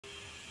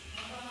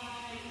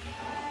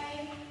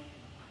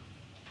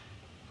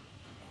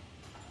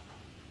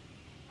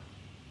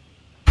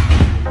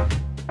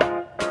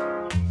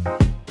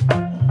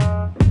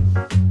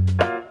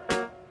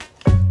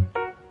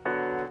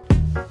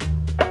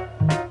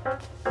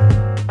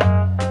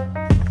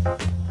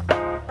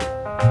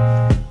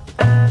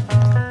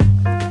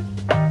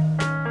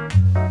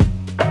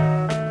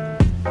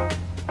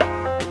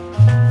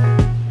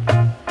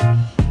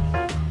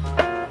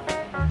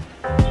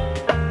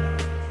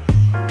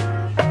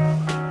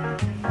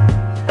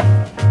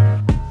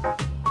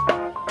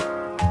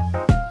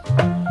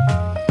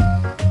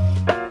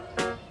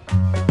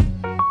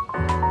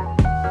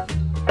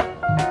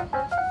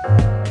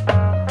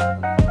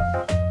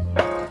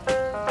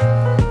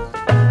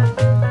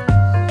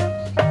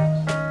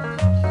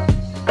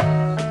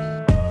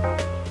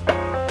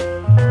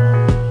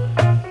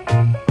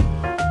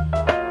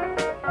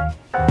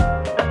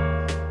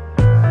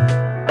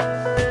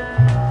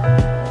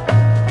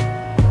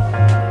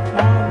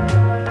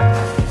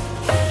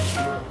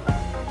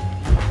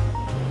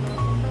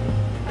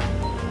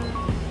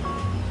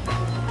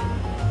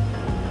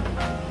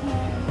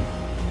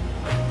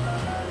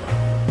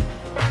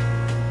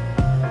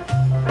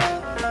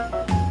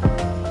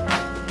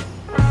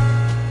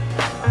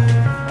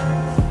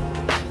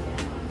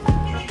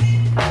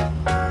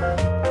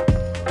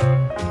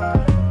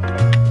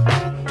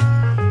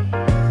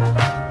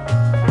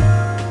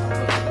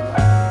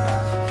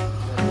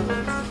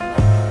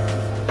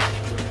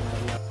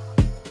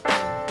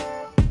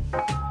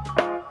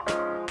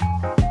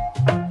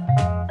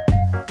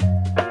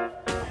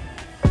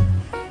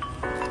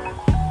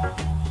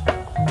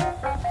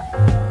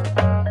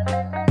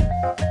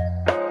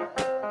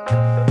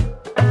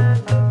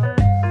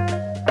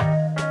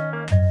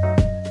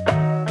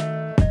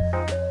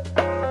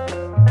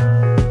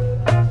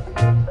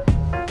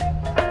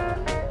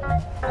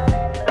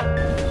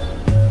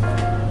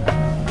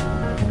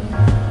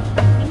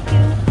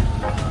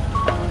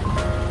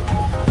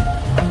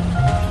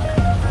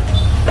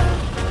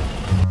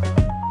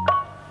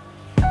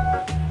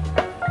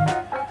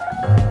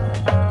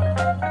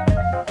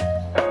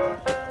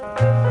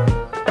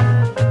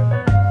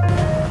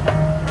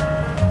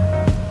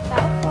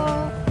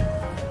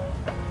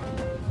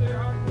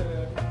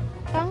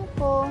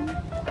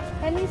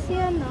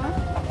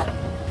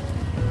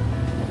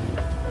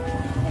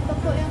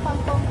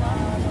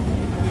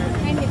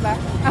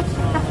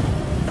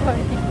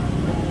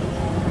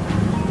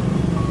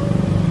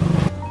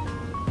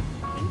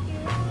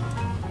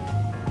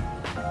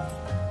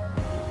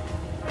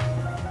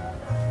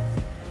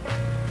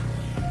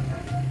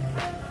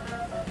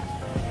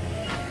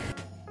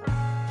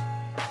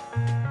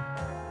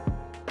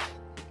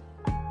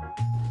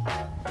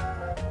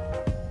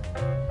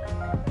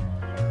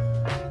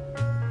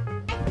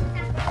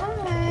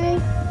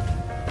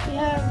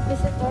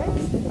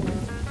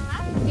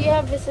Do you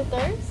have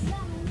visitors?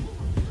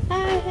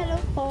 Hi, hello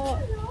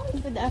po.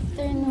 Good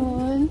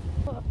afternoon.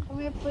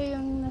 Kami po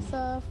yung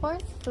nasa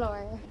 4th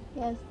floor.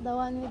 Yes, the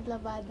one with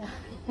labada.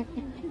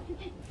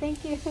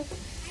 Thank you.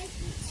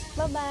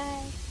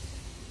 Bye-bye.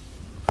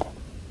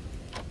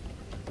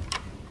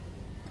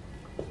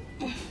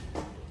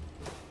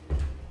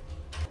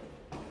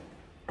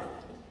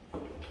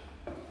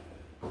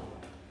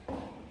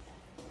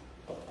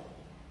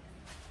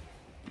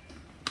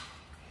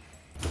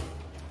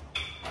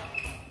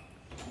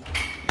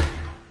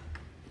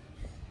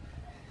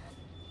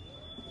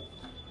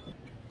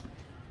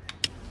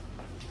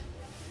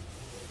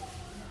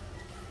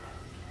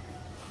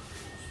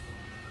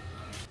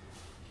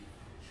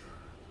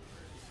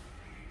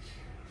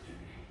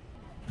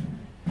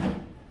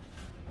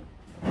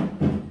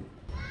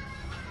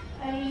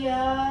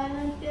 Ayan,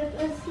 nantiyan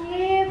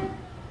asleep.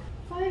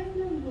 5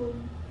 na doon.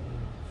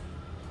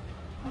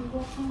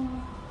 Hanggang ka nga.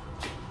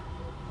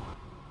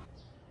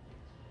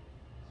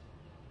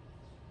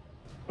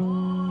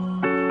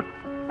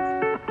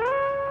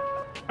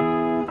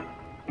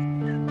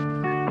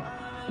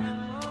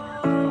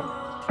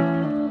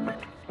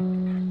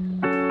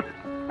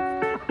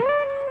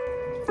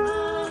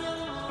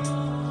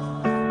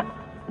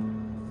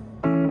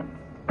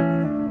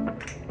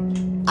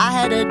 I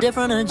had a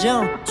different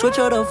agenda. Switch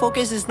out the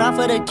focus, it's not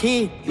for the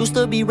kid. Used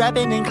to be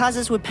rapping in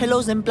closets with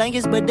pillows and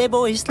blankets, but they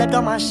always slept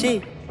on my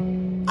shit.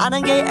 I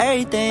done gave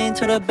everything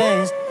to the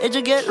best. It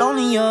just get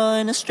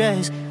lonelier and the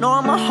stress. No,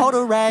 I'ma hold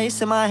a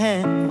rice in my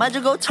hand. Might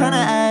just go turn her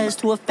ass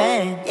to a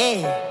fan.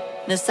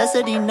 Yeah,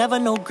 necessity, never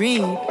no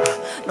greed.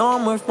 No,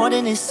 I'm worth more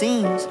than it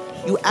seems.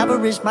 You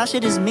average, my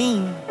shit is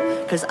mean.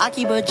 Cause I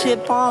keep a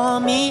chip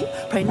on me.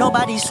 Pray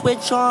nobody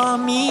switch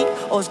on me,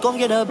 or it's gon'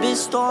 get a bit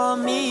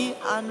stormy.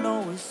 I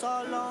know it's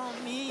all on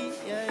me,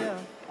 yeah, yeah.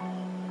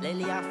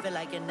 Lately I feel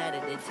like an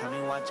addict. They tell me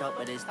watch out,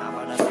 but it's not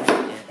what I'm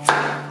doing.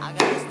 I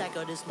got a stack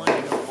of this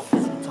money, don't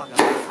focus on talking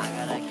about. I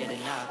gotta get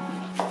it now.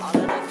 All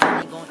of the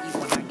family gon' eat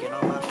when I get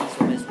on my feet,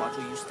 so bitch, watch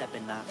where you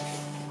stepping now.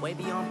 Way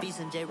beyond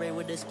beats and J-Ray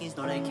with the skis,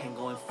 no they can't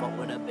go and fuck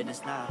with a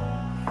business now.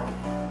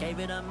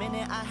 Gave it a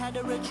minute, I had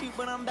to retreat,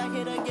 but I'm back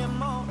here to get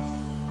more.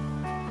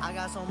 I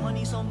got some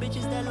money, some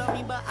bitches that love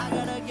me, but I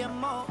gotta get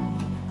more.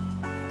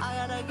 I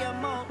gotta get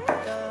more,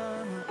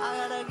 yeah.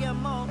 I gotta get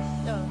more,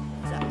 yeah.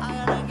 So I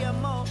gotta get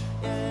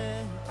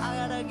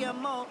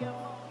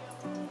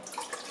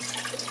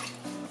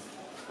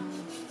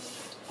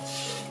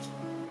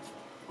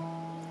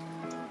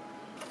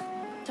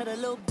Tell the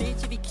little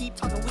bitch if you keep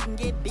talking, we can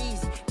get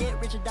busy. Get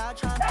rich or die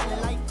trying to feel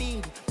it like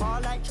feed.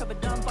 Ball like trouble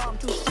done, bomb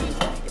too street.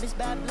 If it's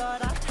bad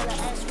blood, I tell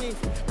her ass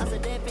swift. I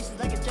said dead faces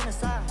like a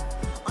genocide.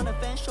 On the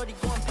fence, shorty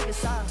go and pick a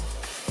side.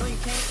 No, you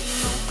can't eat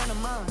no friend of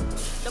mine.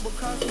 Double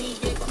cross me,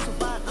 get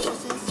crucified. I'm so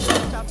sincere,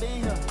 bitch, I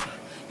been here.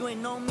 You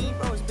ain't know me,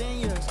 bro, it's been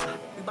years.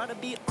 We bout to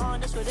be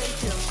on, that's what they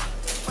kill.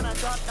 When I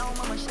drop down,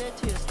 mama shed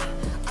tears.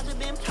 I just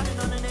been counting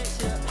on the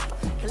next year.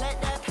 Collect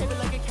that paper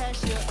like a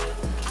cashier.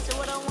 I said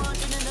what I want,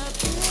 then end up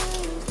bills.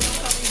 Don't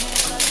comprehend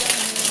what I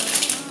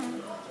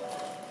done.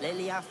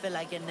 Lately I feel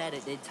like an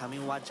addict. They tell me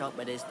watch out,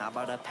 but it's not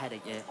about a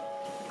paddock yet.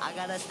 I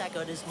got a stack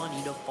of this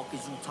money, the fuck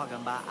is you talking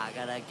about? I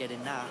gotta get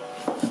it now.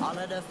 All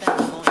of the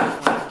family gon' eat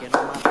when I get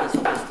on my feet, so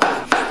it's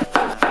time you step it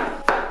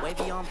now.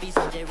 Wavy on beats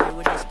and J-Ray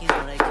with the skins,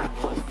 so they can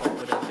go and fuck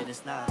with a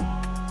business now.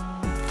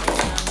 I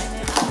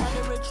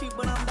had to retreat,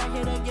 but I'm back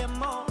here to get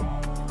more.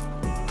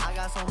 I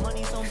got some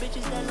money, some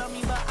bitches that love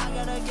me, but I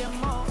gotta get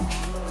more.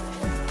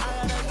 I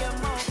gotta get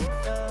more,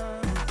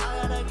 yeah.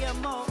 I gotta get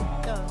more,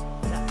 yeah.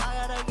 I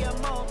gotta get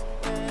more,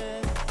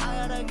 yeah.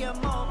 I gotta get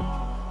more.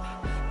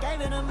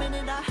 Gave it a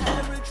minute, I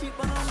had to retreat,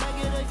 but I'm back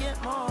here to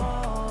get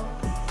more.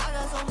 I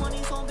got some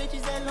money, some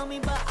bitches that love me,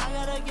 but I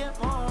gotta get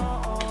more.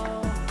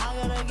 I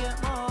gotta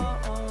get more.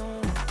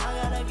 I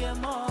gotta get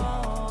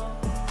more.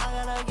 I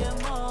gotta get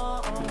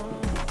more.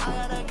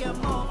 I gotta get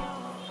more.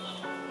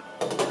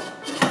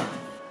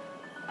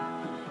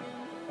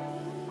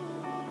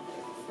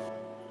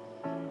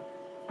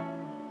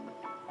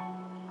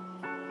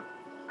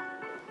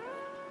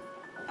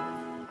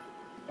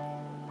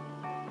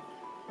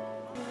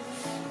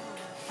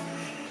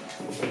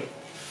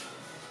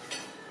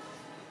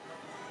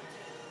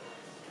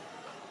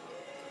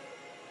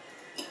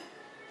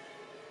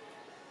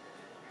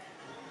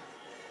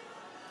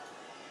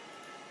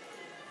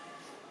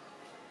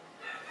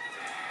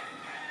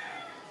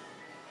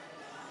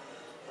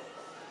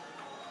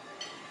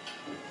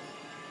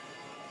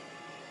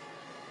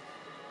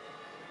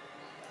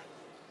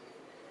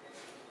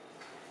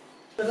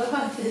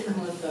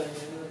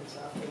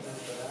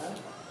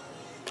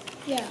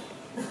 Yeah.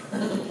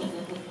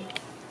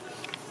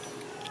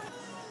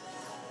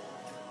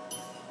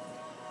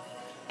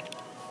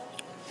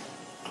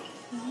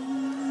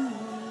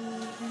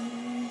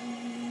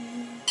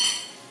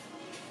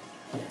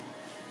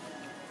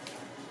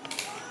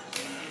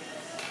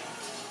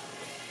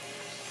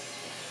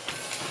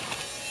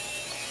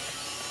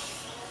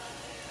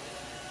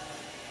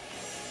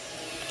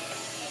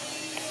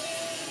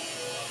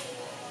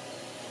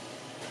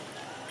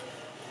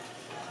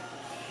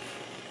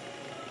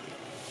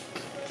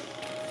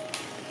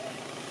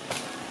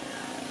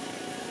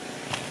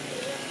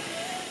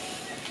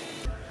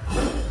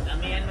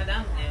 Damihan,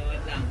 madam.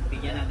 Wait lang.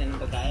 Bigyan natin ng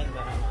pagkain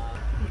para ma...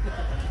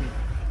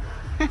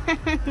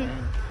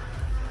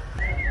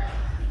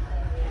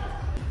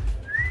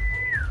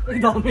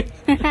 Ang dami.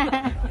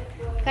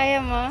 Kaya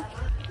mo?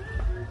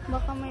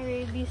 Baka may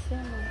rabies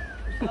yan.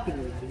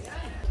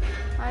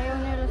 Ayaw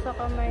nila sa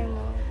kamay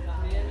mo.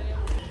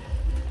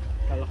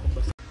 Kala ko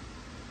ba?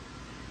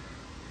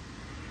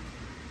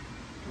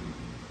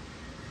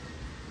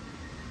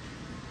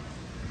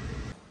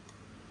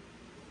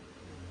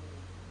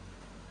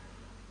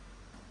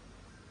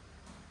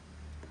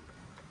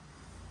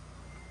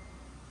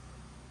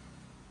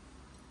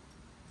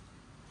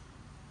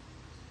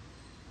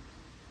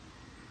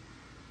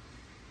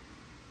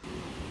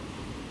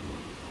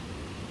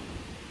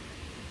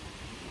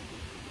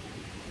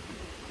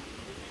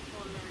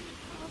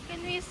 How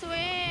can we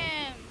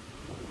swim?